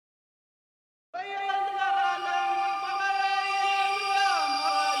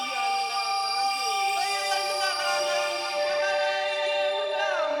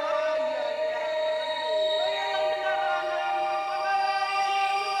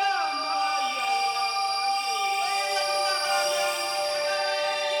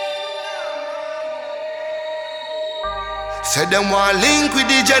Say them want link with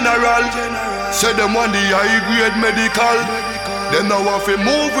the general. Say them want the high grade medical. Them now want to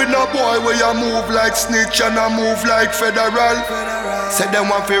move with no boy where you move like snitch and I move like federal. Say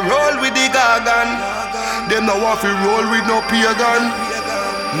them want to roll with the gargan. Them now want to roll with no pagan.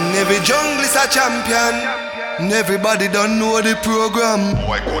 Every jungle is a champion. Everybody don't know the program.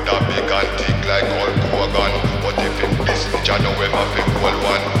 Boy could have big and thick like Hulk Hogan, but if him this bitch I know him a fit hold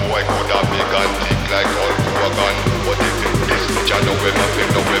one. Boy could have big and thick like Hulk Hogan, but if him this bitch I know him a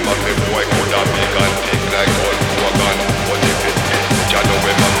fit boy could have big and thick like Hulk Hogan, but if him this bitch I know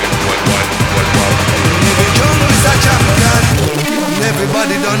him a fit hold one. Every jungle is a champion.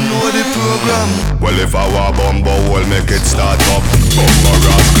 Everybody don't know the program. Well if I want bumbo, we'll make it start up. Bumbo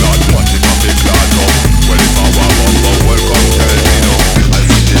ras glad, what it a big glad up. Well if I want bumbo, well come tell me no. I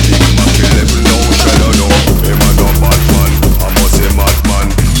see the big man kill him, no shadow no. Him a no bad man, I must say mad man.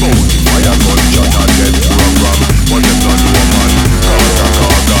 Bout the fire gunshot and dead program. But them not know man,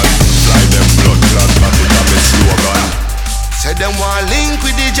 cargan. Fly them blood clot, but it a be slogan. Say them want link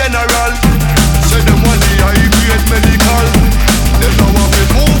with the general. Say them want the high grade medical. Them now want to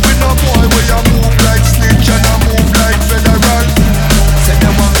move with no boy where you move like snitch and I move like federal. Say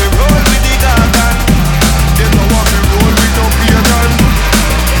them want to roll with the gargan. Them now want to roll with no pagan.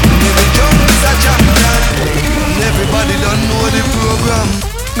 Every jungle is a champion. Everybody don't know the program.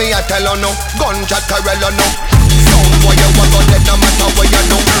 Me a tell you no, gunja Carella no. Sound boy you want to let no matter where you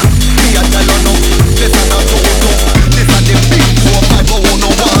know. Me a tell you no, this a not no. This a the big 4-5 who no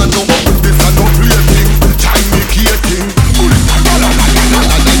want no. This a no play thing, time me key thing. Bullet a ball and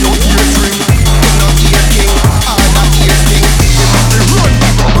a your ears ring. You no ear king, all that ear thing. You got me run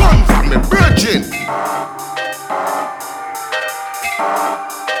back a gun from me virgin.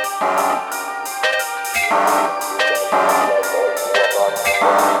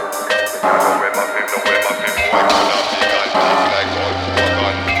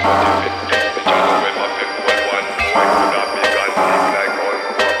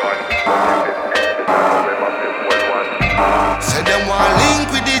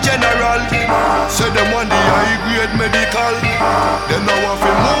 Say them want the high grade medical. Them now want to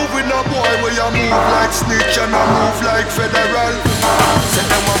move with no boy where you move like snitch and I move like federal. Say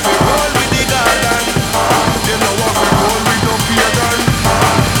them want to roll with the garden. Them now want to roll with no pagan.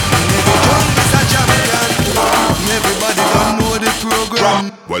 Every jungle is a champion. Everybody don't know the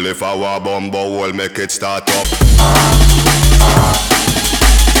program. Well if I want bumbo, we'll make it start up.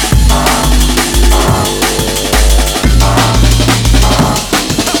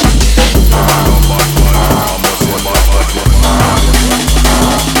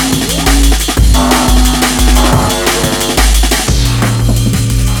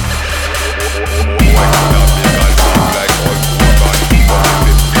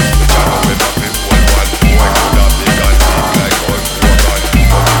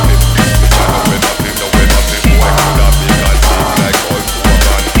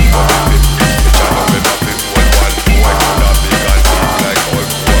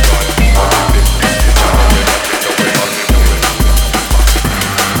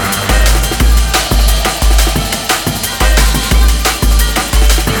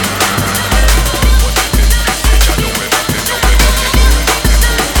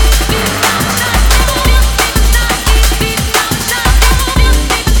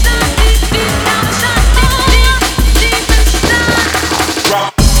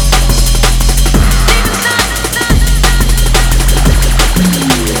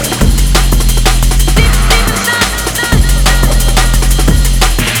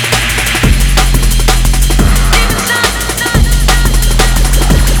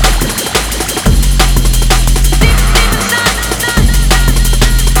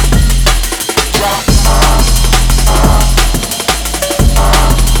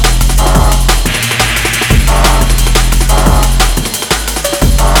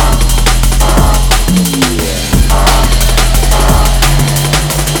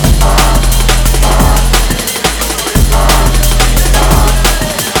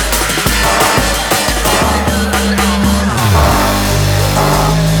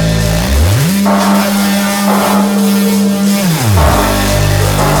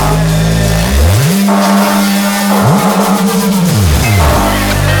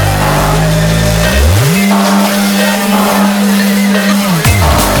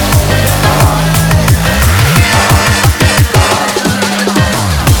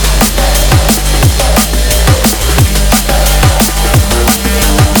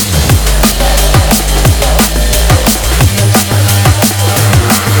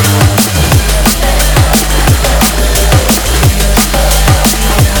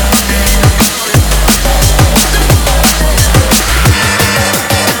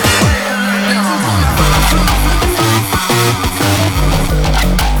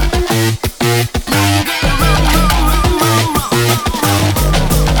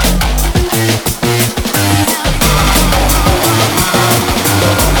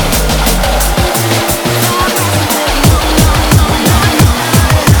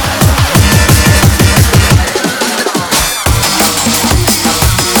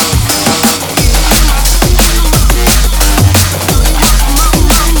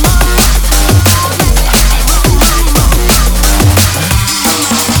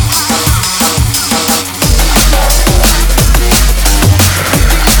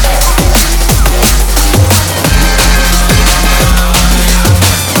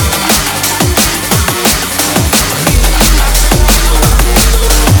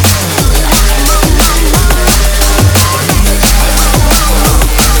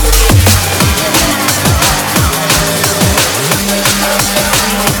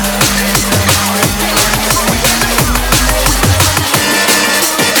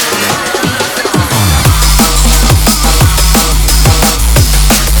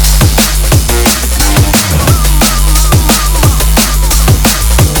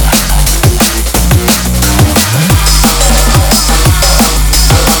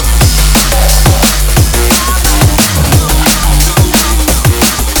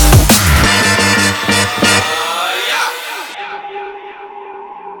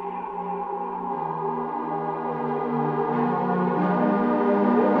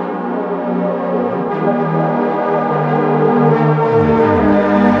 Jungle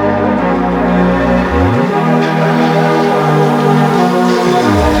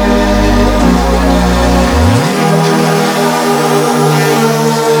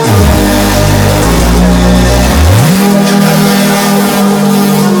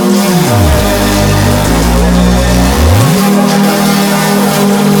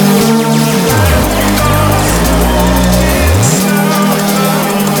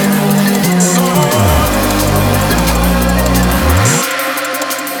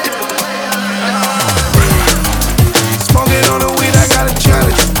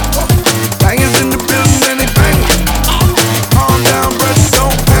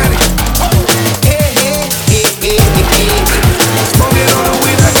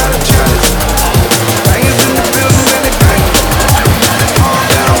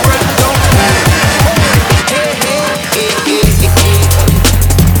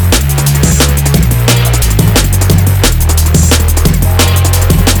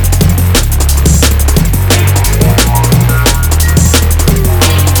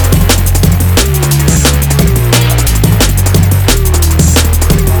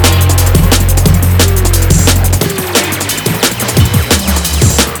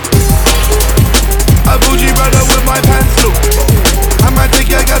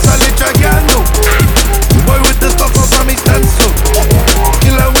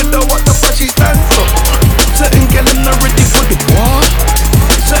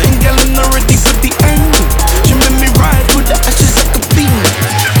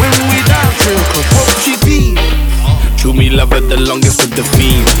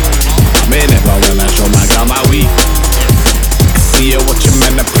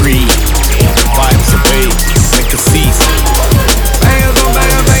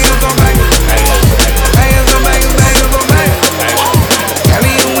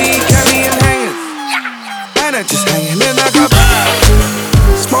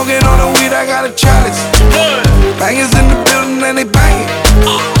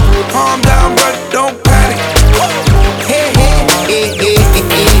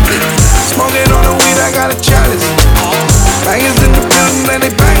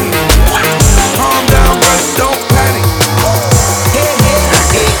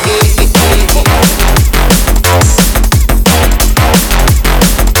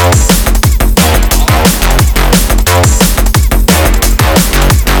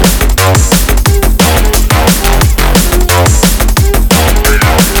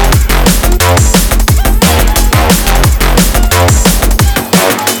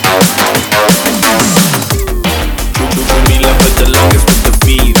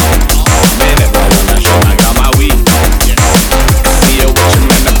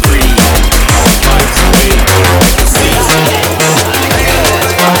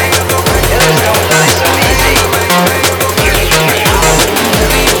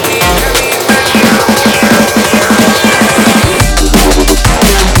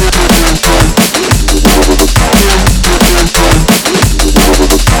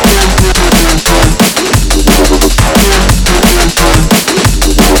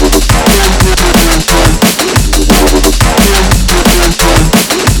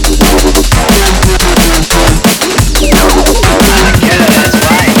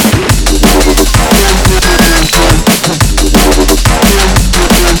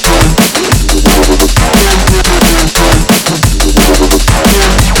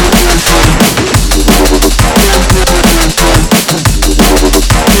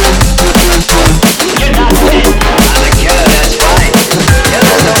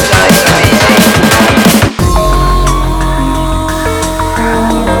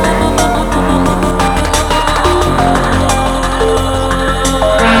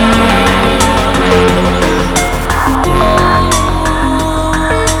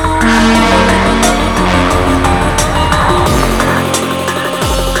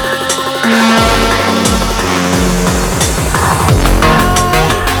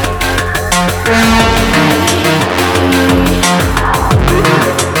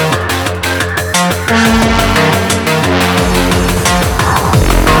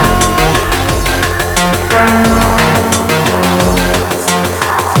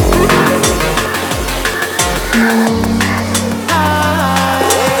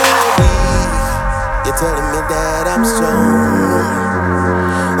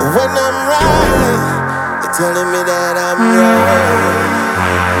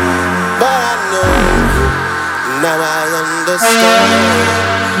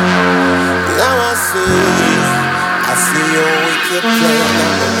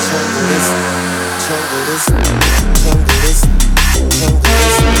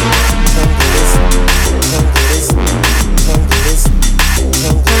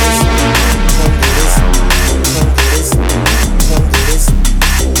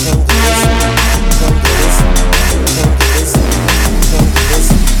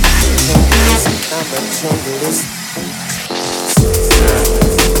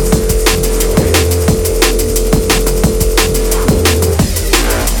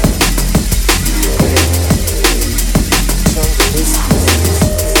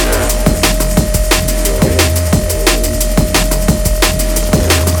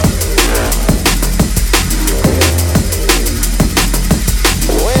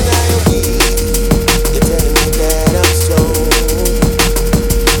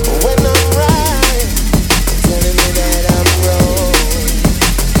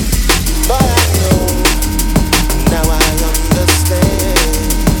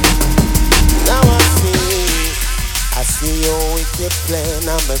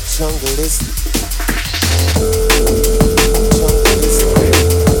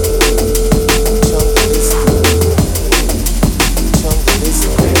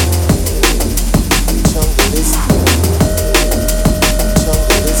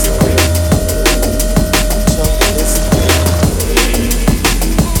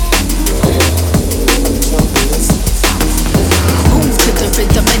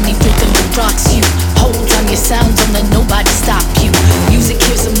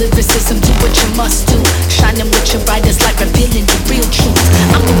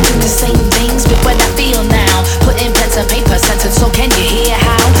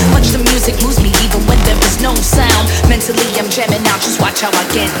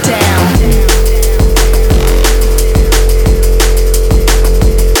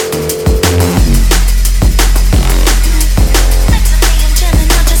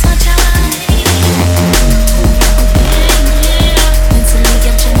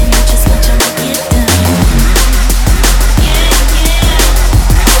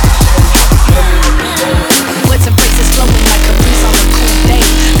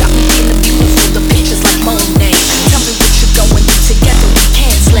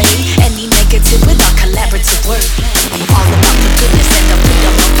Any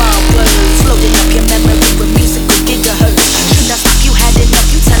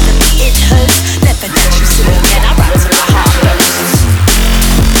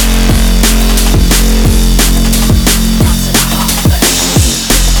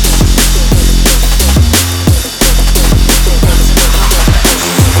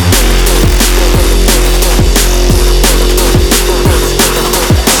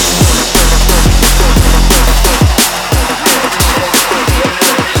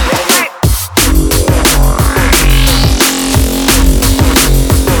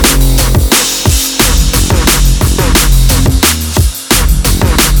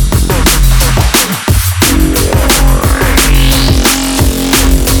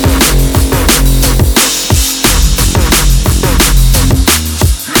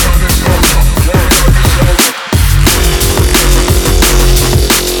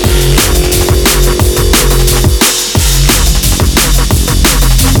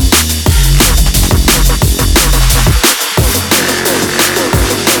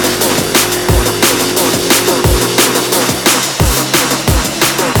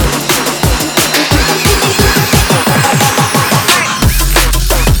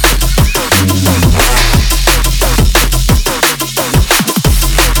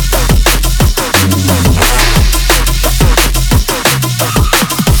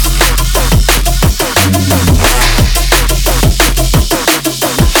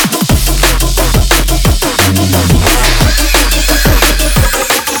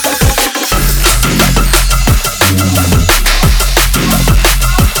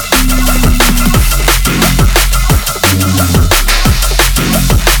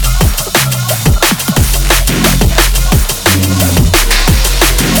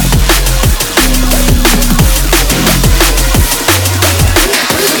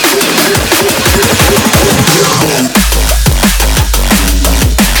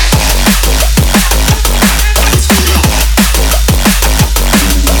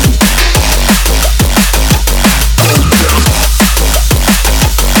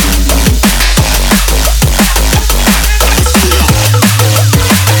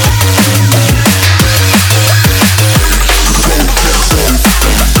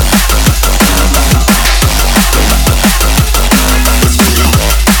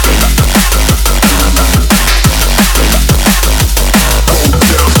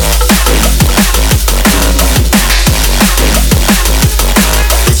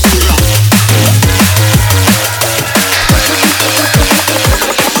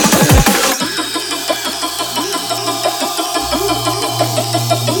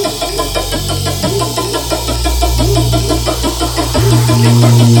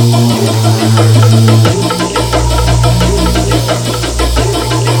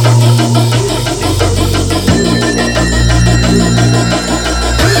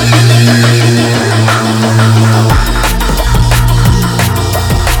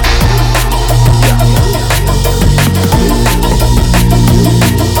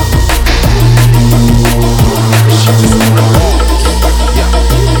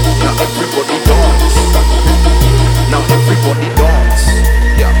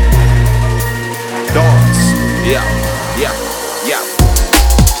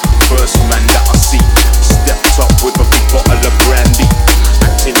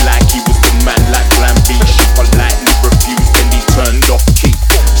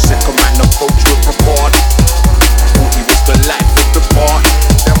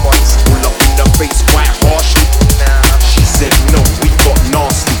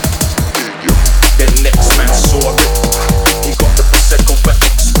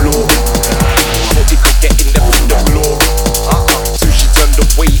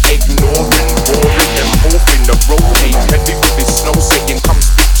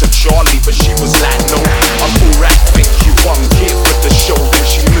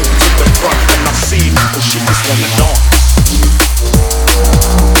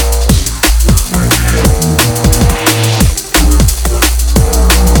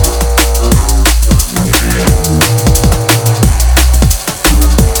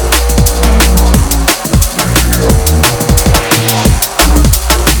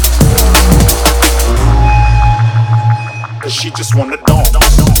just wanna dance.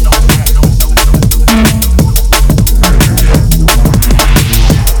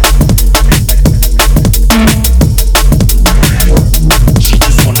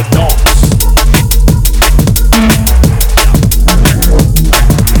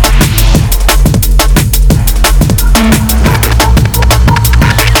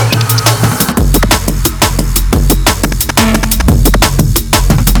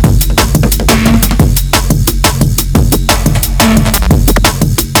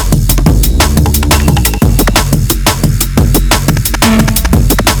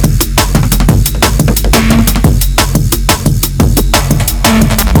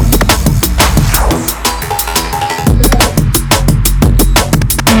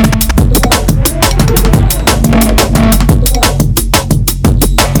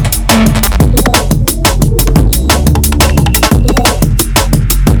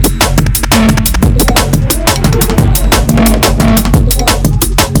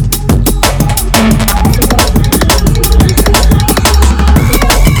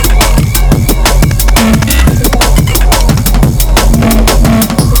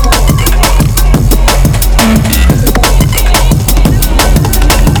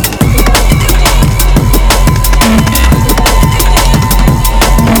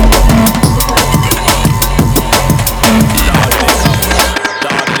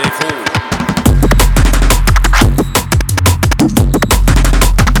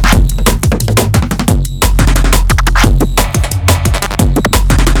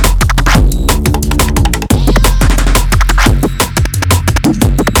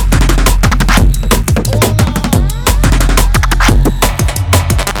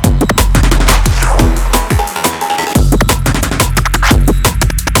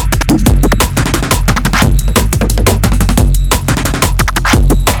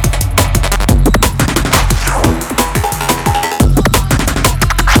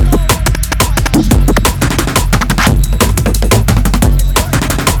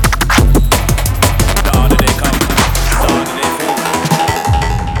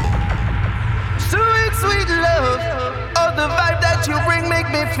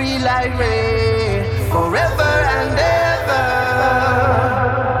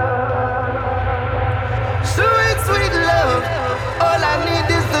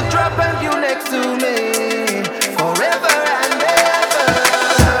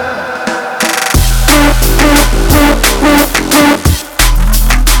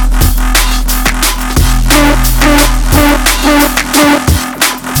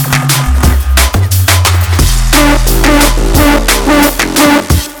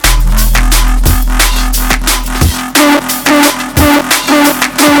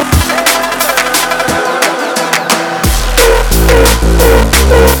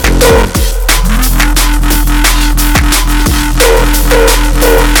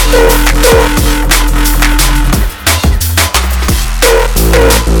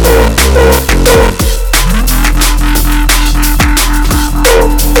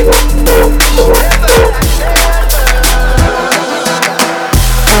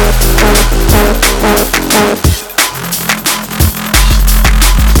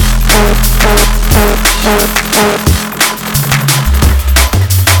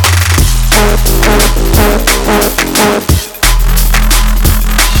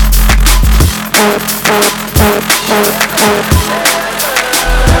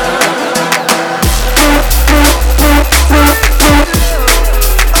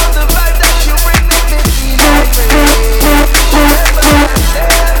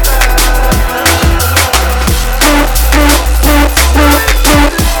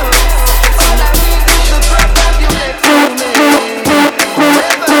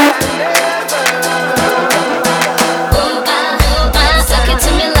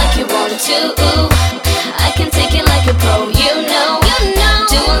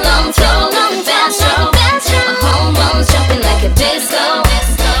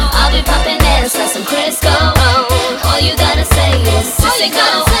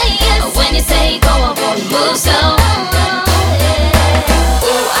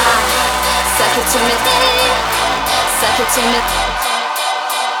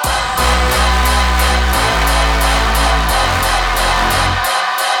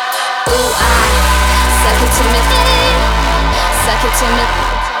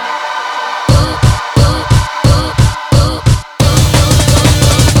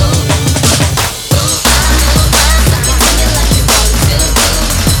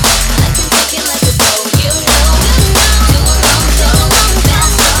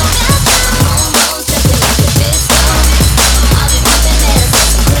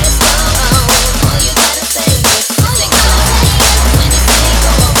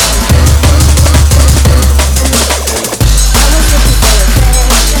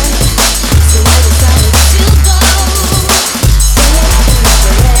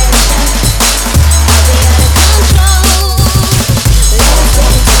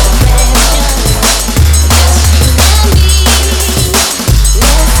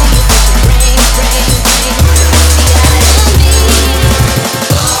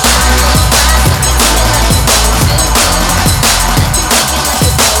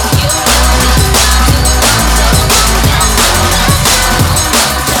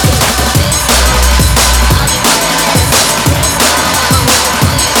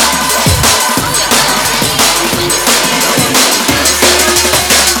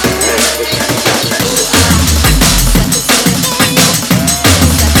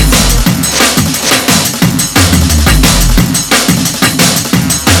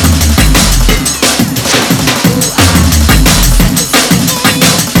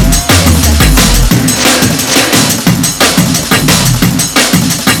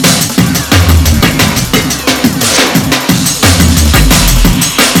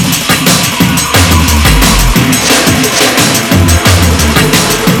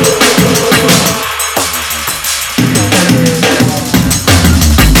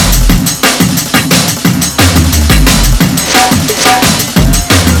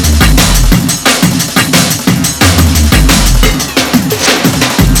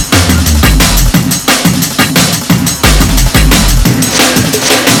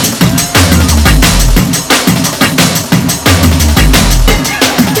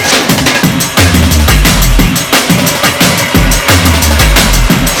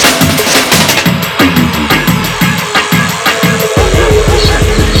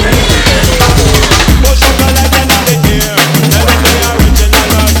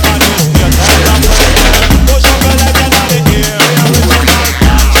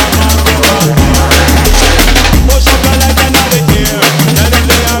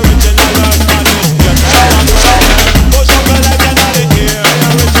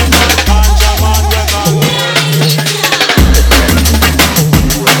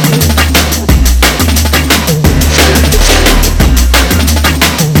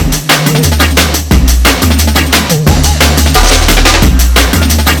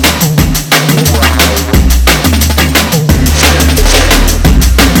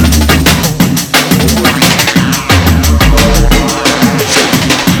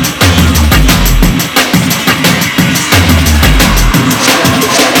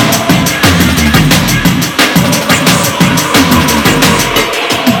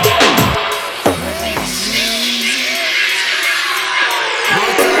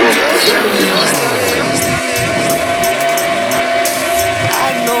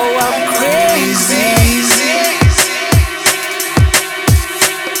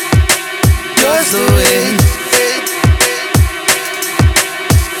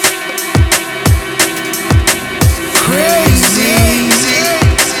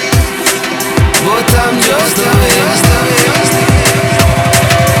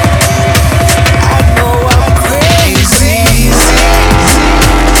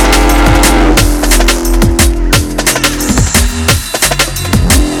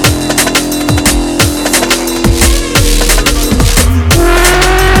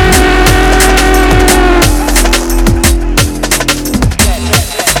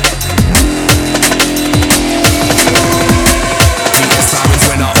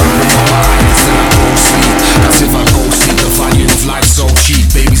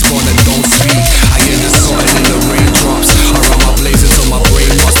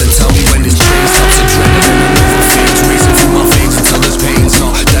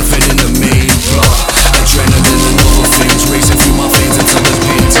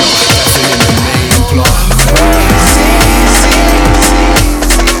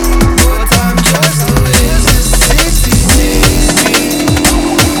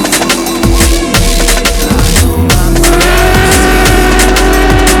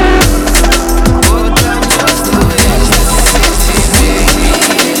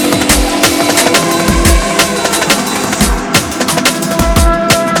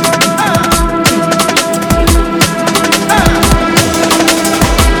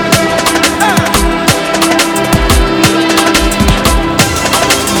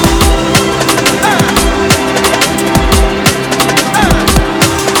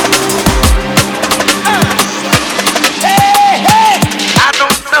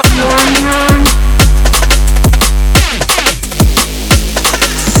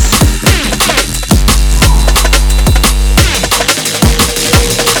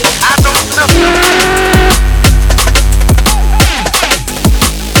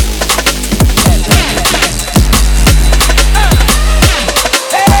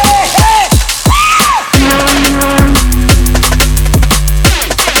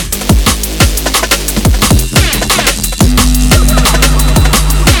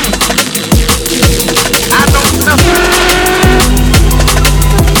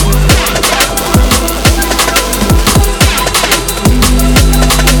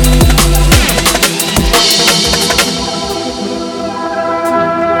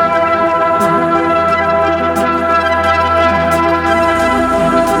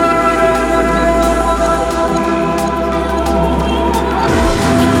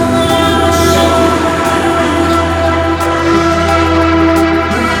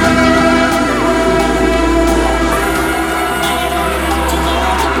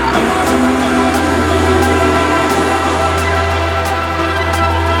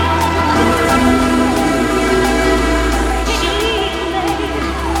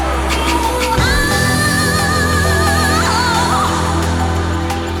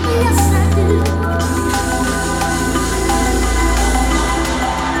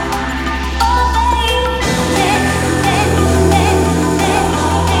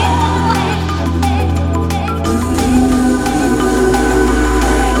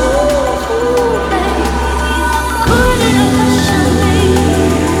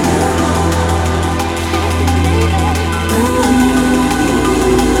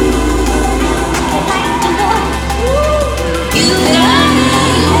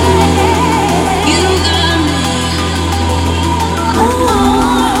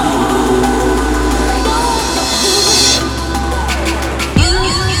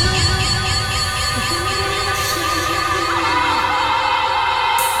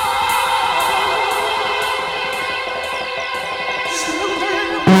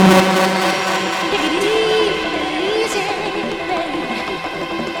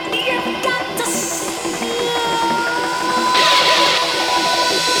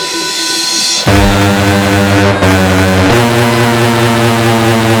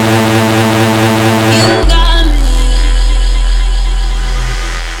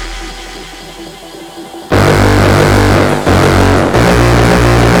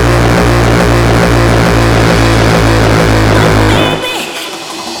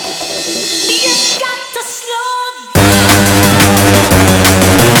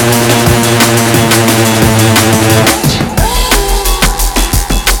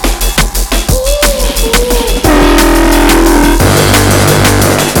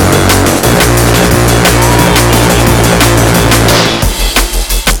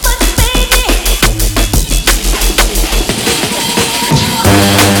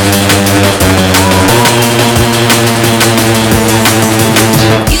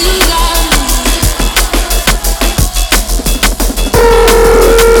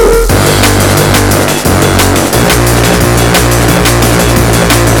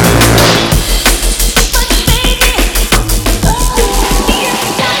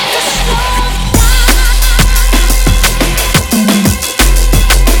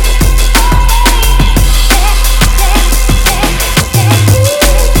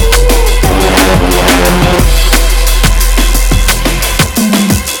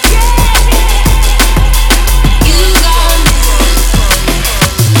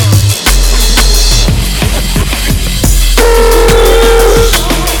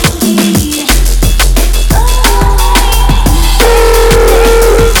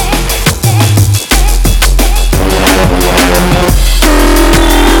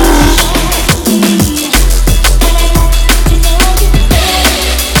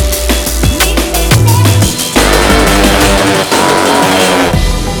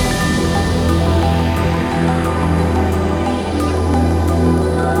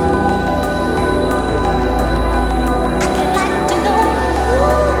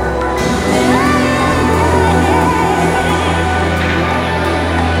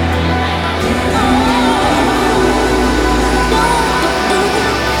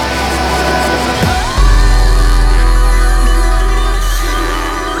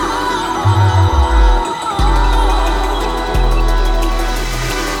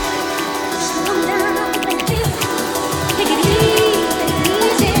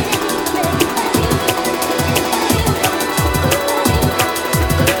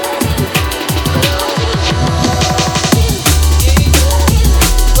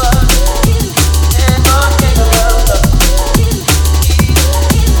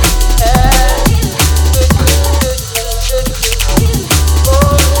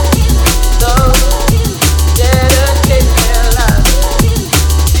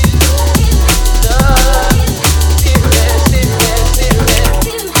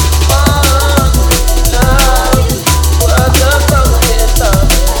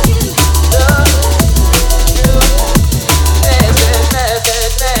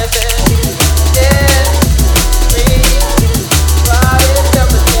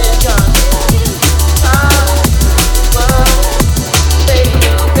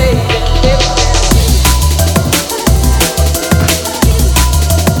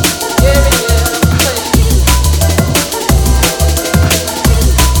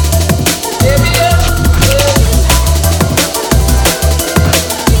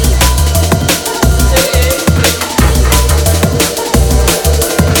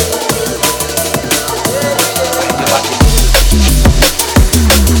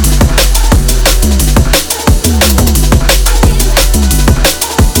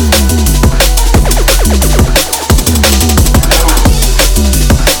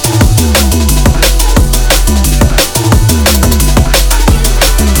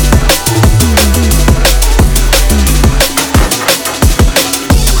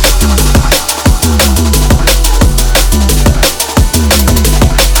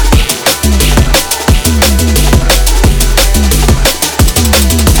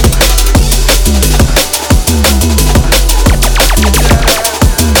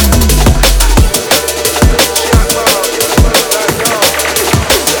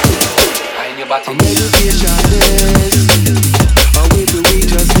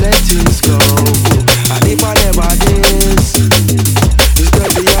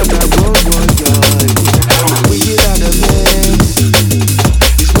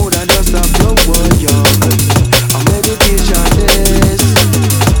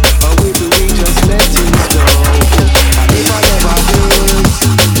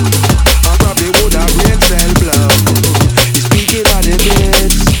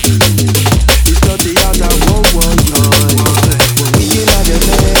 It's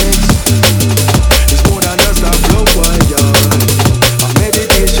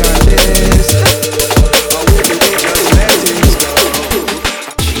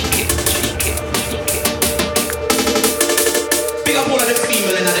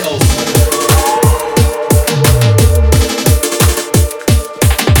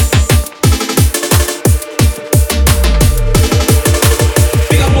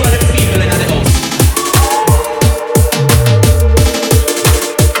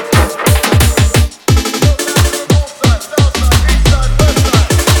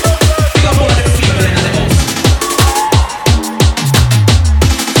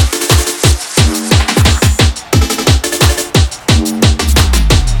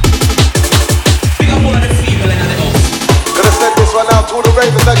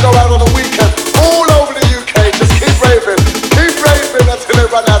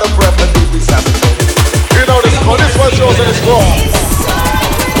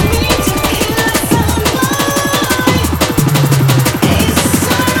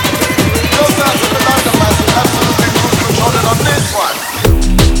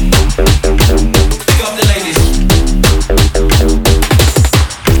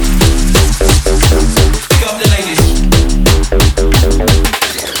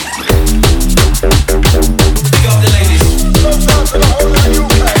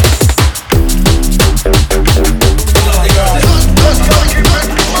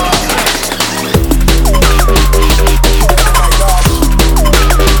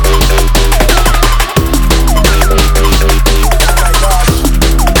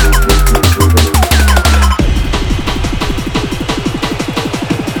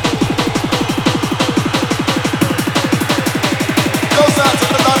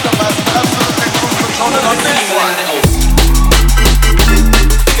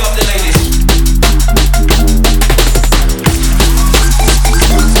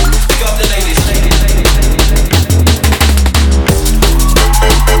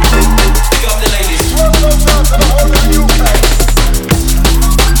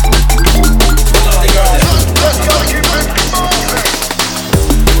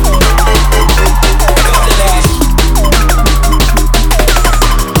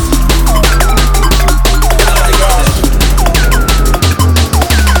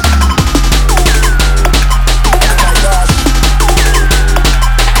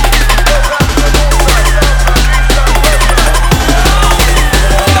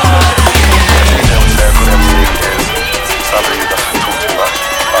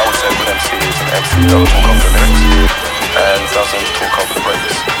They'll talk off the lyrics, and doesn't talk off the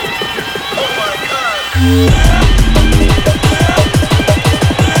breaks.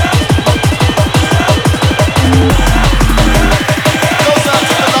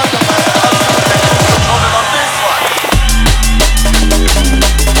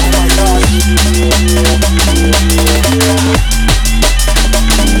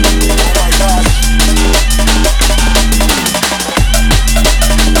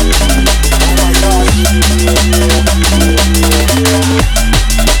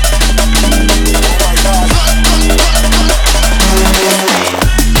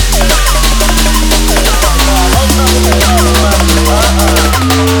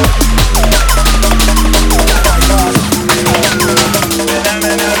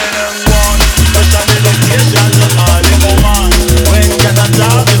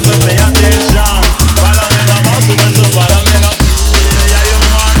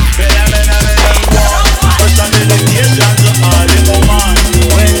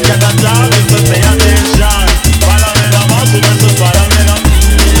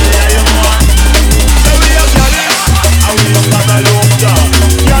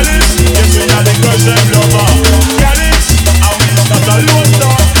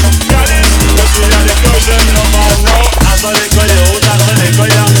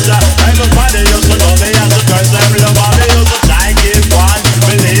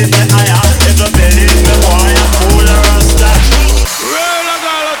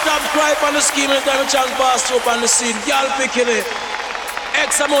 On the scene, y'all picking it.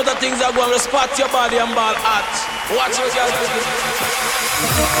 X amount of things are going to spot your body and ball hot. Watch what y'all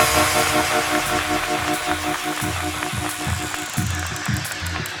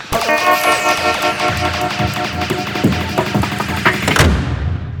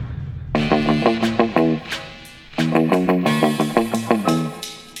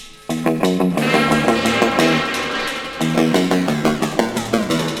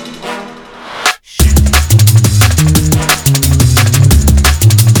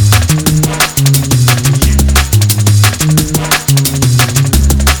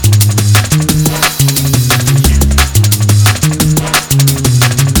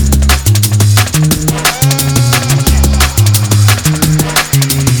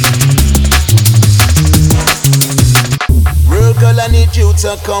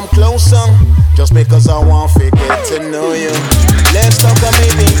to come closer, just because I want to get to know you. Let's talk and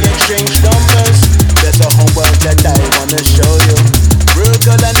maybe exchange numbers. There's a whole world that I wanna show you. Real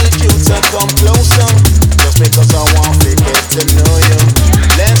girl, I need you to come closer, just because I want to get to know you.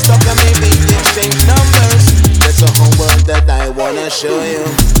 Let's talk and maybe exchange numbers. There's a whole world that I wanna show you.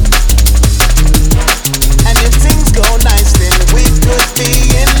 And if things go nice, then we could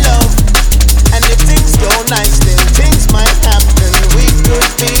be in love. And if things go nice, then things might happen. We could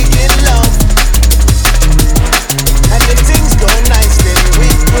be in love. And if things go nice, then we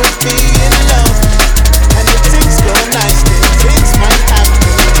could be in love. And if things go nice, then things might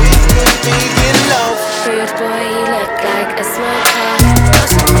happen. We could be in love. Rude boy, you look like a smoker. Got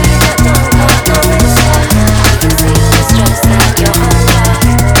somewhere that don't got no rooster. I can see the stress that you're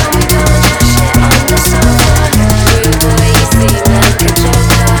under.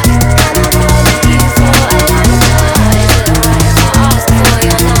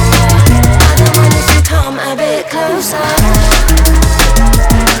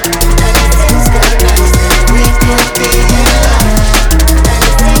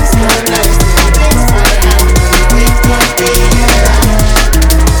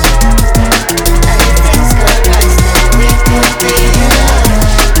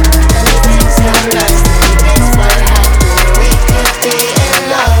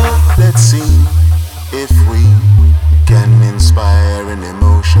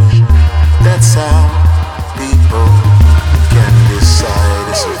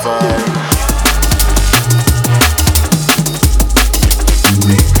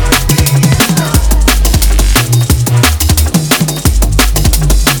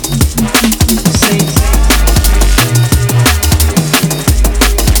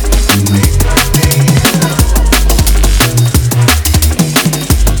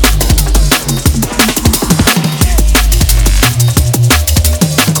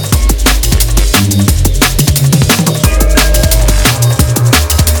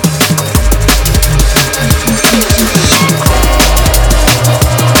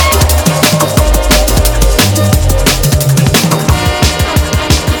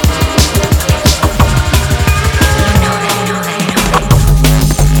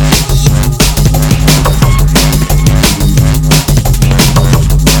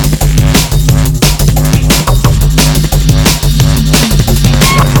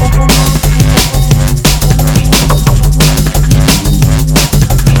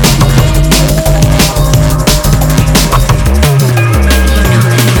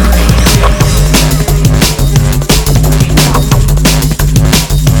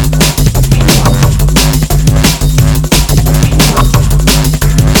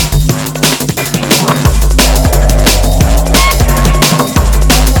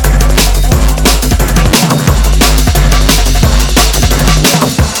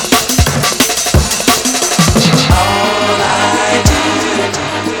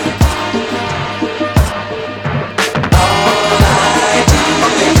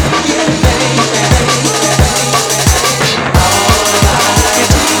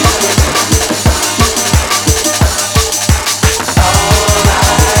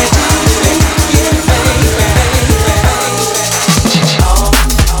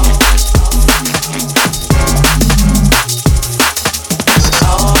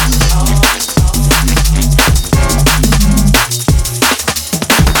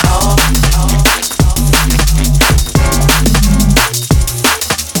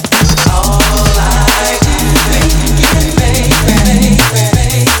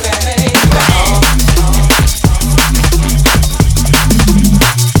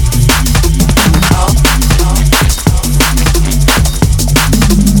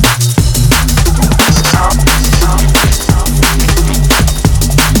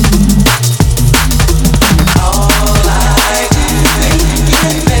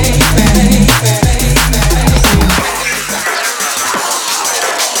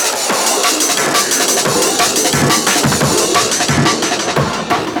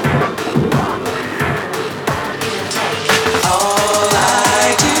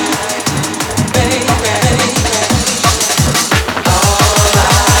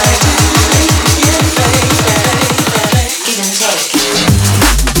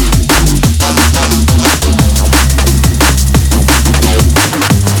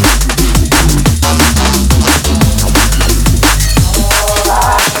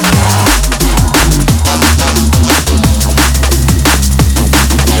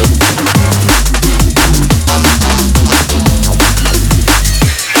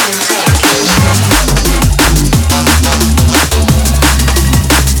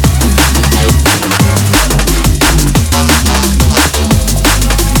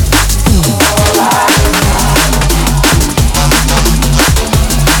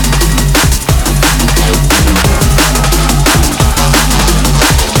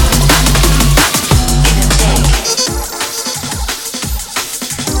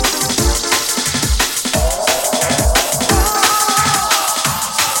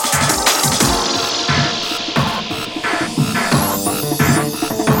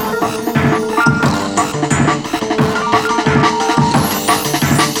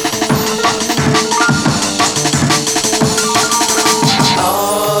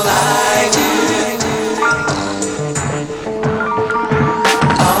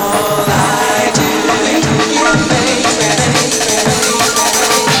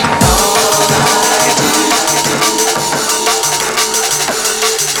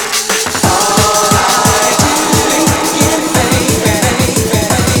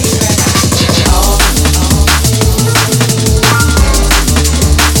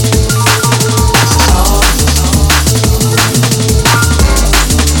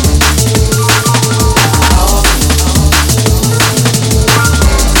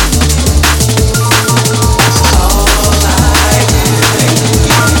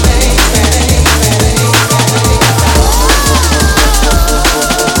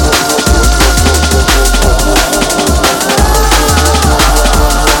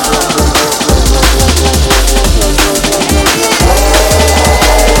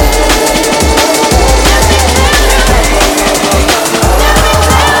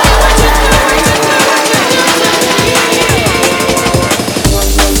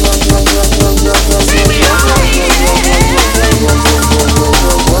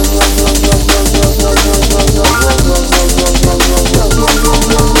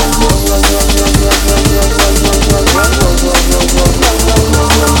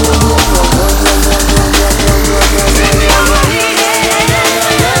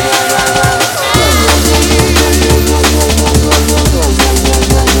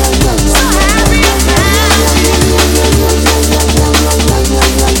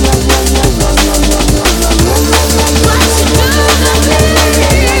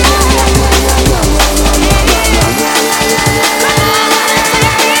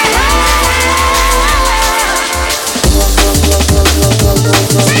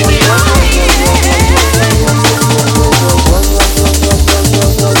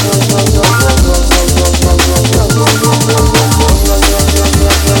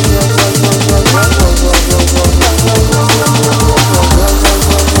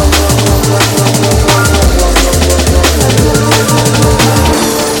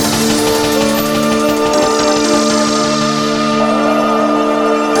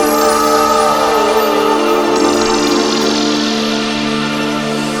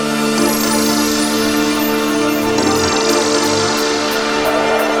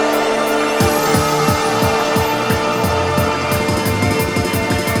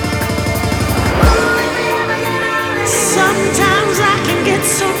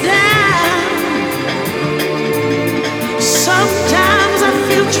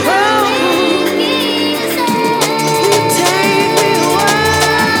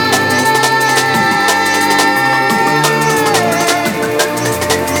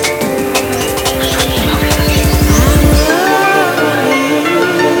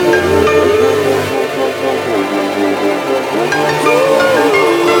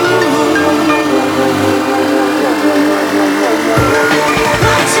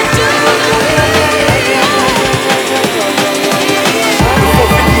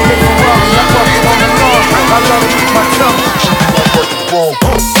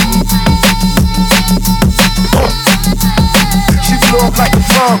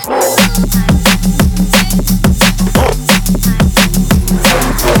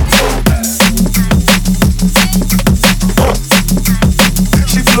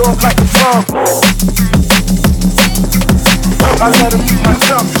 tongue. I let her eat my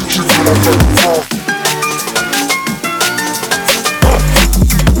tongue. She feel like a tongue.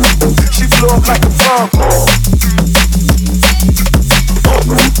 She blew up like a bomb.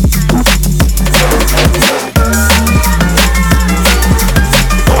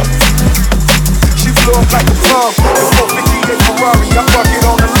 She blew up like a bomb. The 458 Ferrari, I park it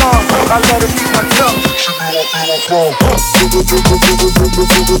on the lawn. I let her eat my tongue. She blew up like a bomb.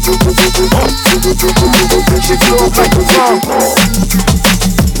 She blew up like a bomb.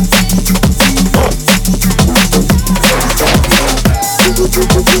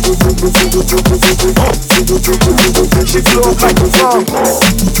 She blew up like a bomb.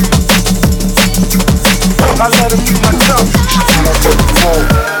 I let her eat my tongue. She blew up like a bomb.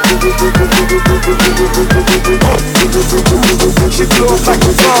 She blew up like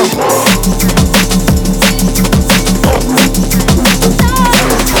a bomb.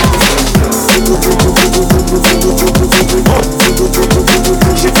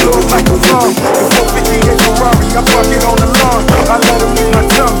 She blew up like a bomb. The 458 Ferrari, I park it on the lawn. I let her eat my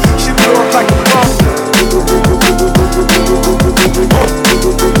tongue. She blew up like a bomb.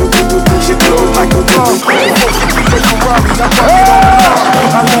 She blew up like a bomb. The 458 Ferrari, I park it on the lawn.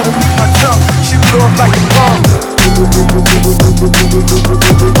 I let her eat my tongue. She blew up like a bomb.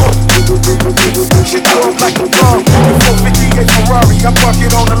 She blew up like a bomb. The 458 Ferrari, I park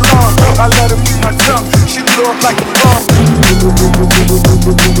it on the lawn. I let her eat my tongue. She blew up like a bomb.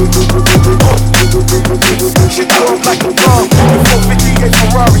 She blew up like a bomb. The 458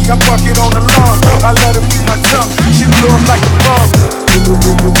 Ferrari, I park it on the lawn. I let her eat my tongue. She blew up like a bomb.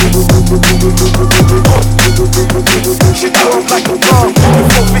 She blew up like a bomb. The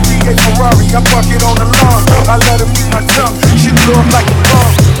 458 Ferrari, I park it on the lawn. I let her eat my tongue. She blew up like a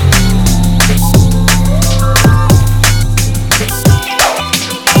bomb.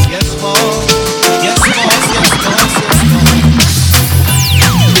 Yes, boss. Yes, boss. Yes, boss.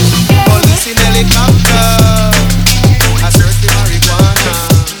 Police in helicopter, I search for marijuana.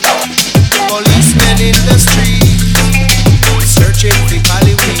 Policemen in the street, searching for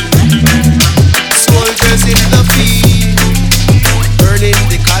Cali weed. Soldiers in the field, burning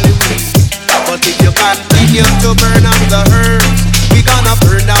the Cali weed. But if you continue to burn up the herbs, we gonna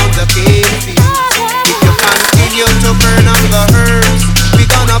burn down the cane fields. If you continue to burn up the herbs, we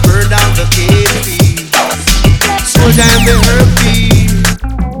gonna burn down the cane fields. Soldier in the herb field,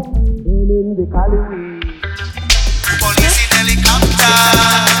 burning the Cali weed. Police in helicopter,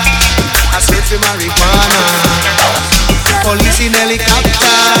 I search for marijuana. Police in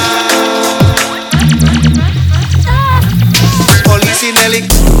helicopter. Police in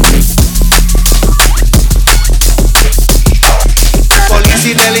helicopter. Police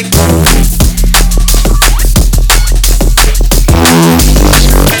in helicopter.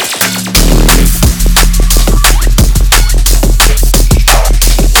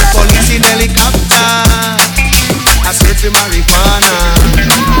 Police in helicopter. I search for marijuana.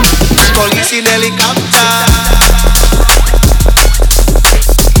 Police in helicopter.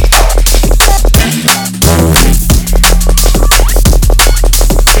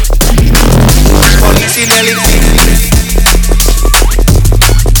 Police in helicopter.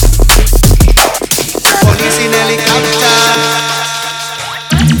 Police in helicopter.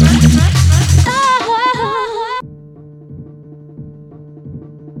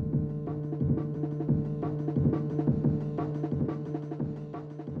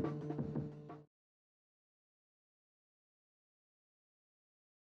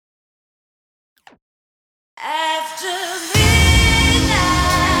 After